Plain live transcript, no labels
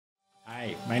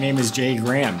My name is Jay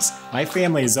Grams. My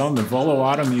family has owned the Volo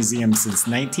Auto Museum since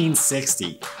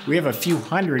 1960. We have a few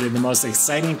hundred of the most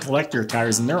exciting collector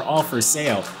cars, and they're all for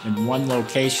sale in one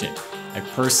location. I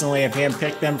personally have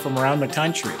handpicked them from around the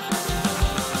country.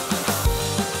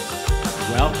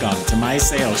 Welcome to my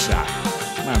sales shop.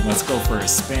 Come on, let's go for a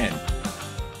spin.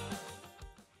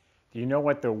 Do you know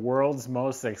what the world's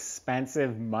most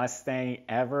expensive Mustang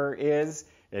ever is?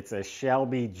 It's a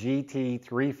Shelby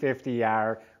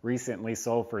GT350R, recently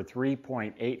sold for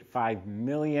 $3.85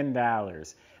 million.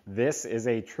 This is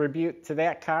a tribute to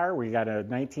that car. We got a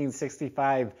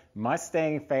 1965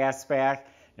 Mustang fastback,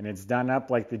 and it's done up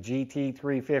like the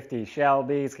GT350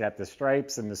 Shelby. It's got the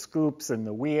stripes and the scoops and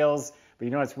the wheels. But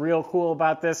you know what's real cool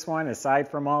about this one, aside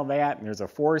from all that, and there's a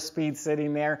 4-speed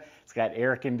sitting there, it's got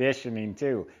air conditioning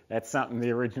too. That's something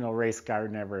the original race car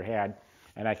never had.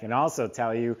 And I can also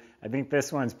tell you, I think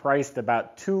this one's priced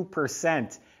about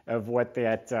 2% of what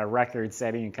that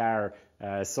record-setting car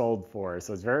sold for.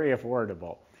 So it's very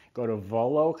affordable. Go to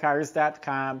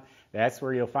volocars.com. That's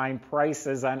where you'll find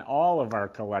prices on all of our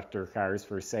collector cars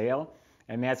for sale.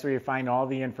 And that's where you find all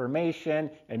the information,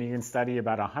 and you can study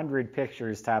about 100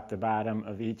 pictures top to bottom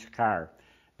of each car.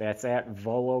 That's at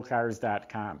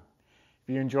volocars.com. If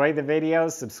you enjoyed the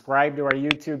videos, subscribe to our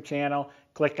YouTube channel,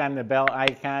 click on the bell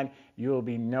icon. You will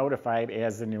be notified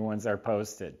as the new ones are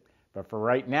posted. But for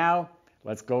right now,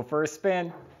 let's go for a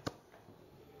spin.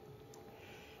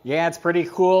 Yeah, it's pretty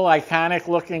cool, iconic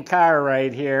looking car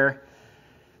right here.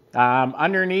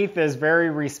 Underneath is very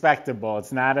respectable.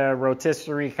 It's not a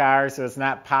rotisserie car, so it's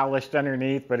not polished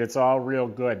underneath, but it's all real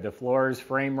good. The floors,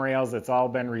 frame rails, it's all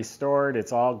been restored.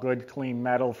 It's all good, clean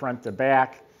metal front to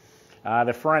back.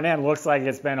 The front end looks like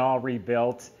it's been all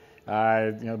rebuilt.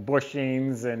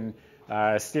 Bushings and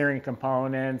steering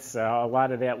components, a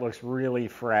lot of that looks really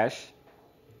fresh.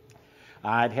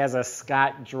 It has a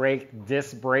Scott Drake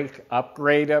disc brake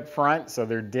upgrade up front, so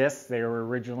they're discs, they were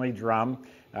originally drum.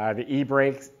 The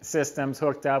e-brake system's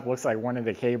hooked up, looks like one of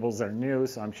the cables are new,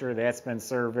 so I'm sure that's been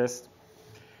serviced.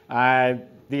 The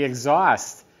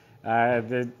exhaust,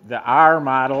 the R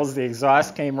models, the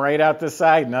exhaust came right out the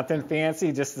side, nothing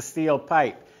fancy, just a steel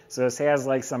pipe. So this has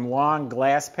like some long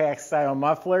glass pack style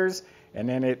mufflers, and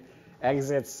then it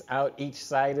exits out each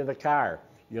side of the car.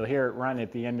 You'll hear it run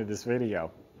at the end of this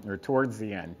video, or towards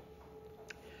the end.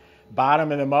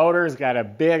 Bottom of the motor's got a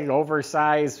big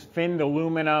oversized finned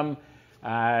aluminum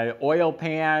oil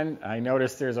pan. I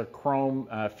noticed there's a chrome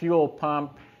fuel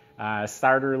pump.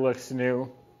 Starter looks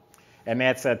new. And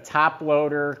that's a top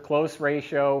loader, close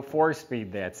ratio,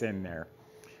 4-speed that's in there.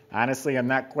 Honestly, I'm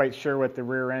not quite sure what the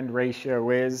rear end ratio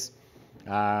is.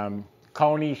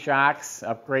 Coney shocks,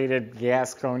 upgraded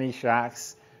gas Coney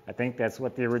shocks. I think that's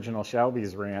what the original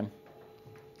Shelbys ran.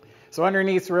 So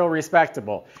underneath's real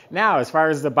respectable. Now, as far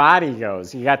as the body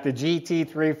goes, you got the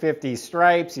GT350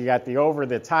 stripes, you got the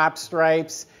over-the-top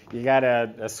stripes, you got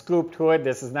a scooped hood.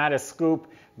 This is not a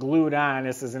scoop glued on.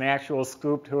 This is an actual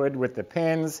scooped hood with the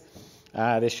pins.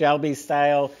 The Shelby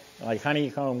style, like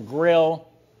honeycomb grill.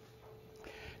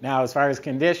 Now, as far as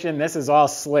condition, this is all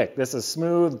slick. This is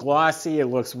smooth, glossy, it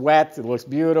looks wet, it looks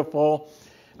beautiful.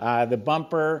 The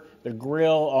bumper, the grill,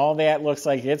 all that looks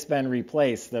like it's been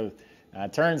replaced. The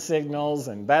turn signals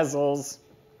and bezels.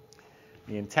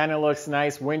 The antenna looks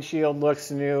nice, windshield looks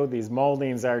new. These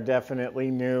moldings are definitely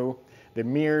new. The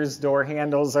mirrors, door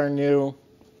handles are new.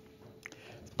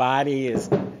 Body is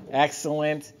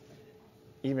excellent.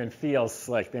 Even feels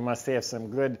slick. They must have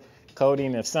some good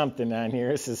coating of something on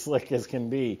here. It's as slick as can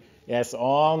be. Yes,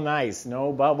 all nice.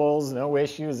 No bubbles, no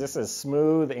issues. This is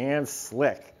smooth and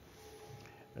slick.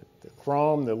 The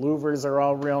chrome, the louvers are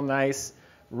all real nice.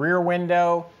 Rear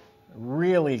window,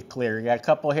 really clear. You got a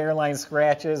couple hairline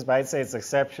scratches, but I'd say it's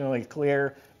exceptionally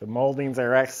clear. The moldings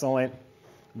are excellent.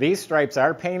 These stripes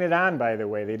are painted on, by the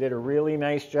way. They did a really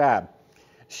nice job.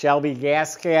 Shelby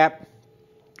gas cap,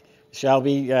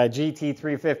 Shelby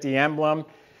GT350 emblem.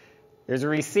 There's a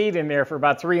receipt in there for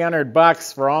about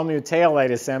 $300 for all new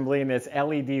taillight assembly, and it's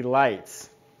LED lights.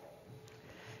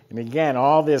 And again,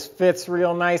 all this fits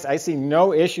real nice. I see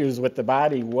no issues with the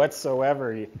body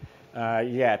whatsoever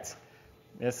yet.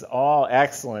 It's all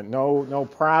excellent. No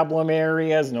problem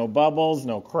areas, no bubbles,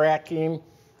 no cracking,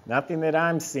 nothing that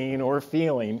I'm seeing or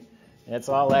feeling. It's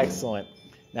all excellent.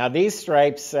 Now these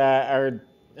stripes are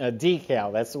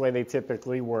decal. That's the way they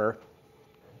typically were.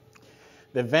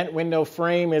 The vent window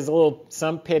frame is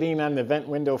some pitting on the vent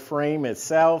window frame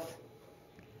itself.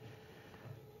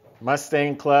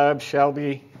 Mustang Club,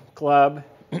 Shelby Club.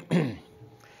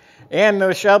 And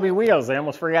those Shelby wheels, I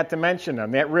almost forgot to mention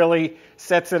them. That really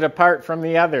sets it apart from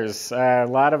the others. A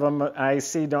lot of them I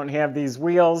see don't have these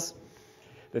wheels.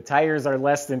 The tires are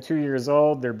less than 2 years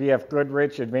old. They're BF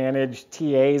Goodrich Advantage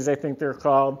TAs, I think they're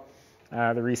called.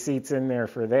 The receipt's in there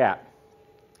for that.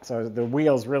 So the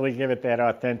wheels really give it that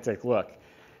authentic look.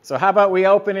 So how about we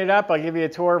open it up? I'll give you a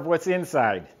tour of what's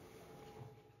inside.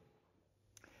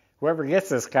 Whoever gets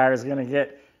this car is going to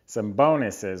get some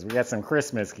bonuses. We got some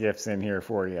Christmas gifts in here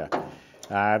for you.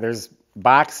 There's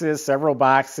boxes, several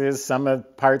boxes. Some of the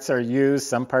parts are used.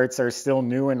 Some parts are still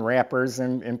new in wrappers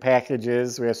and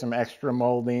packages. We have some extra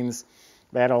moldings.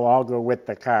 That'll all go with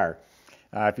the car.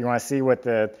 If you want to see what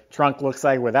the trunk looks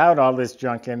like without all this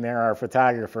junk in there, our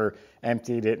photographer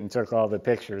emptied it and took all the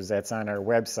pictures. That's on our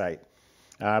website.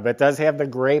 But it does have the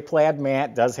gray plaid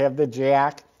mat, does have the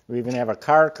jack. We even have a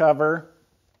car cover.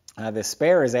 The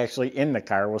spare is actually in the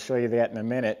car. We'll show you that in a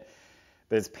minute.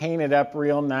 But it's painted up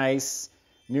real nice.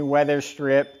 New weather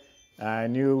strip,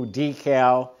 new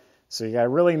decal. So you got a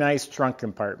really nice trunk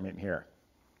compartment here.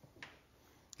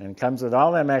 And it comes with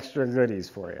all them extra goodies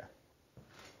for you.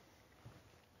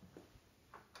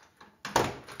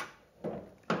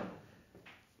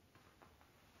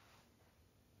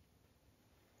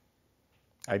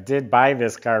 I did buy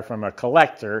this car from a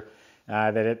collector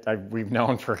we've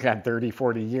known for 30,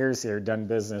 40 years here, done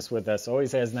business with us.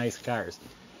 Always has nice cars.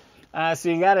 So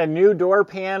you got a new door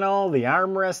panel. The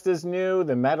armrest is new.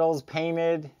 The metal's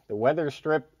painted. The weather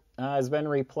strip has been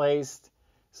replaced.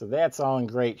 So that's all in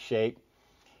great shape.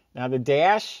 Now the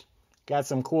dash got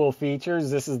some cool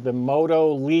features. This is the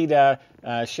Moto Lita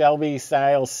Shelby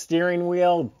style steering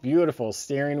wheel. Beautiful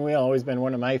steering wheel. Always been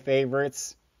one of my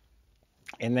favorites.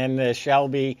 And then the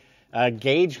Shelby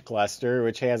gauge cluster,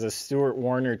 which has a Stewart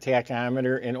Warner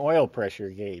tachometer and oil pressure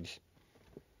gauge.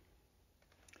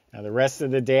 Now the rest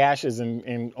of the dash is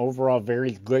in overall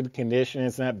very good condition.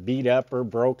 It's not beat up or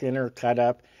broken or cut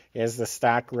up. It has the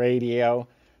stock radio.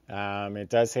 It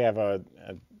does have a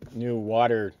new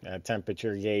water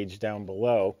temperature gauge down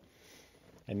below.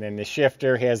 And then the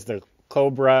shifter has the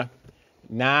Cobra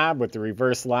knob with the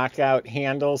reverse lockout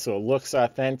handle, so it looks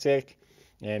authentic.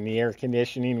 And the air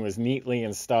conditioning was neatly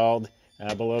installed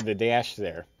below the dash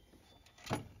there.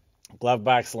 Glove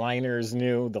box liner is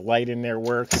new. The light in there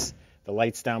works. The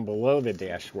lights down below the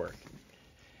dash work.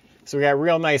 So we got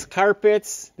real nice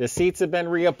carpets. The seats have been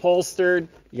reupholstered.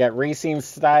 You got racing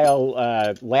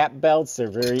style lap belts.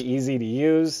 They're very easy to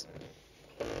use.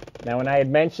 Now when I had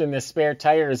mentioned the spare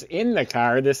tires in the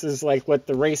car, this is like what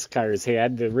the race cars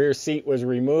had. The rear seat was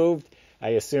removed, I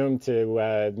assume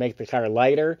to make the car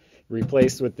lighter,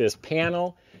 replaced with this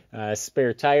panel.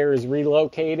 Spare tire is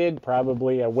relocated,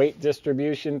 probably a weight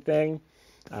distribution thing.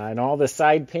 And all the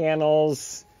side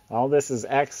panels, all this is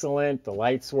excellent. The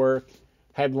lights work.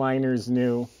 Headliner's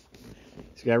new.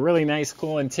 So you got a really nice,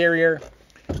 cool interior.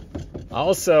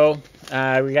 Also,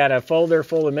 we got a folder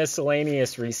full of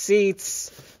miscellaneous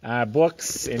receipts,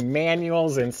 books, and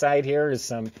manuals. Inside here is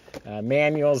some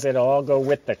manuals that'll all go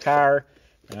with the car.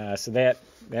 So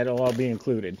that'll all be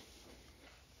included.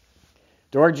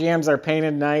 Door jambs are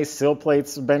painted nice. Sill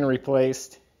plates have been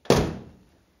replaced.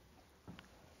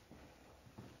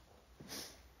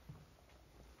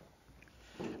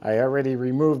 I already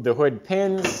removed the hood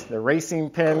pins, the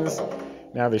racing pins.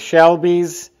 Now the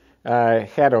Shelbys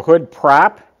had a hood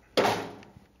prop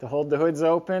to hold the hoods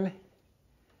open.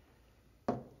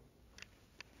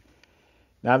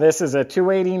 Now this is a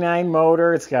 289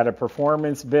 motor. It's got a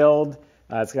performance build.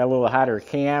 It's got a little hotter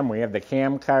cam. We have the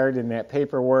cam card in that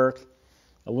paperwork.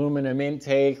 Aluminum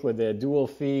intake with a dual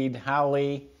feed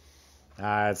Holley.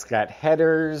 It's got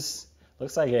headers.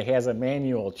 Looks like it has a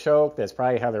manual choke. That's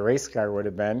probably how the race car would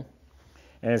have been.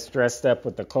 And it's dressed up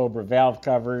with the Cobra valve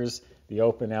covers. The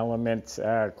open element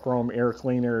chrome air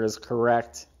cleaner is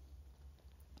correct.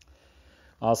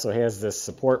 Also has this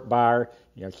support bar.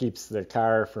 Keeps the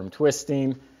car from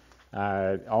twisting.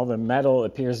 All the metal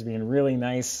appears to be in really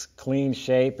nice, clean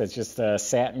shape. It's just a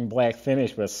satin black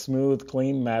finish with smooth,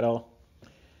 clean metal.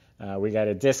 We got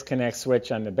a disconnect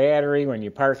switch on the battery when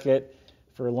you park it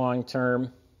for long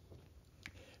term.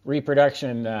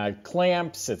 Reproduction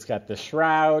clamps. It's got the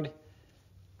shroud.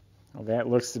 Well, that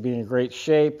looks to be in great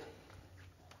shape.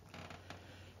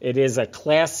 It is a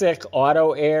classic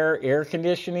auto air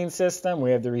conditioning system.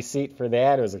 We have the receipt for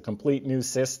that. It was a complete new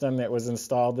system that was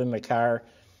installed in the car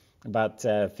about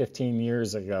 15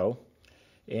 years ago.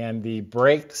 And the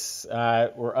brakes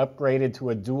were upgraded to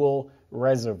a dual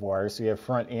reservoir, so you have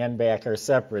front and back are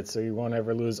separate, so you won't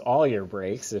ever lose all your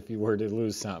brakes if you were to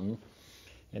lose something.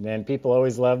 And then people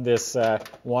always love this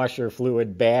washer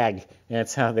fluid bag.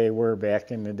 That's how they were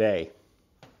back in the day.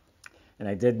 And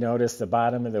I did notice the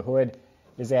bottom of the hood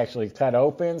is actually cut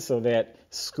open, so that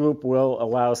scoop will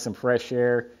allow some fresh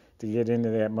air to get into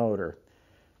that motor.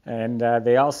 And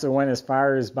they also went as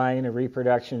far as buying a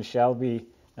reproduction Shelby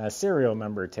serial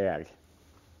number tag.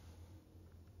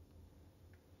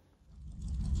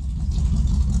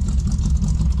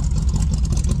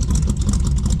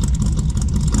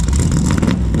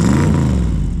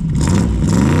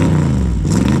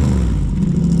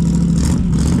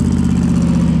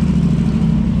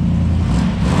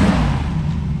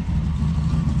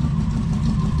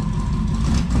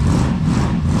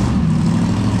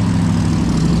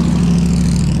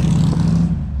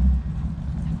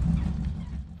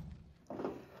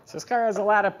 So this car has a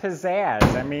lot of pizzazz.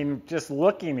 I mean, just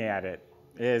looking at it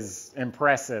is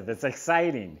impressive. It's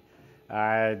exciting.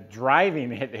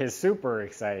 Driving it is super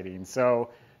exciting. So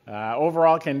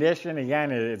overall condition,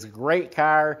 again, it's a great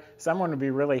car. Someone would be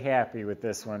really happy with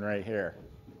this one right here.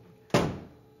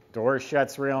 Door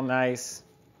shuts real nice.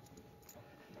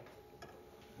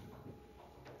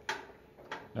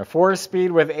 A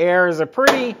 4-speed with air is a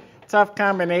pretty tough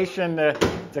combination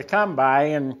to come by.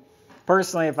 And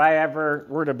personally, if I ever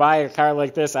were to buy a car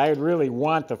like this, I would really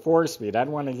want the 4-speed. I'd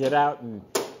want to get out and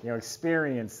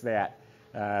experience that.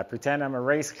 Pretend I'm a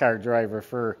race car driver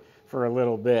for a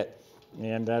little bit.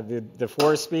 And the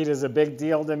 4-speed is a big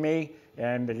deal to me.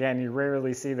 And again, you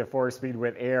rarely see the 4-speed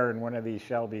with air in one of these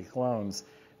Shelby clones.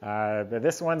 But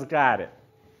this one's got it.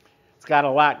 It's got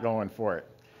a lot going for it.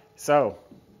 So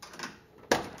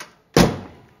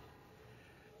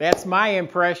that's my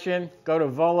impression. Go to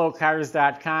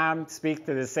volocars.com, speak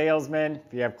to the salesman.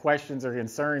 If you have questions or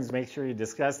concerns, make sure you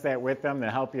discuss that with them. They'll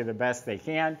help you the best they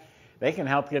can. They can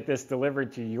help get this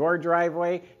delivered to your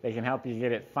driveway. They can help you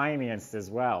get it financed as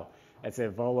well. That's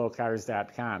at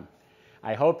volocars.com.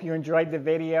 I hope you enjoyed the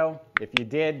video. If you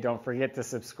did, don't forget to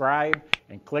subscribe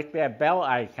and click that bell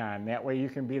icon. That way you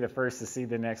can be the first to see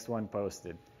the next one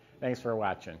posted. Thanks for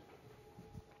watching.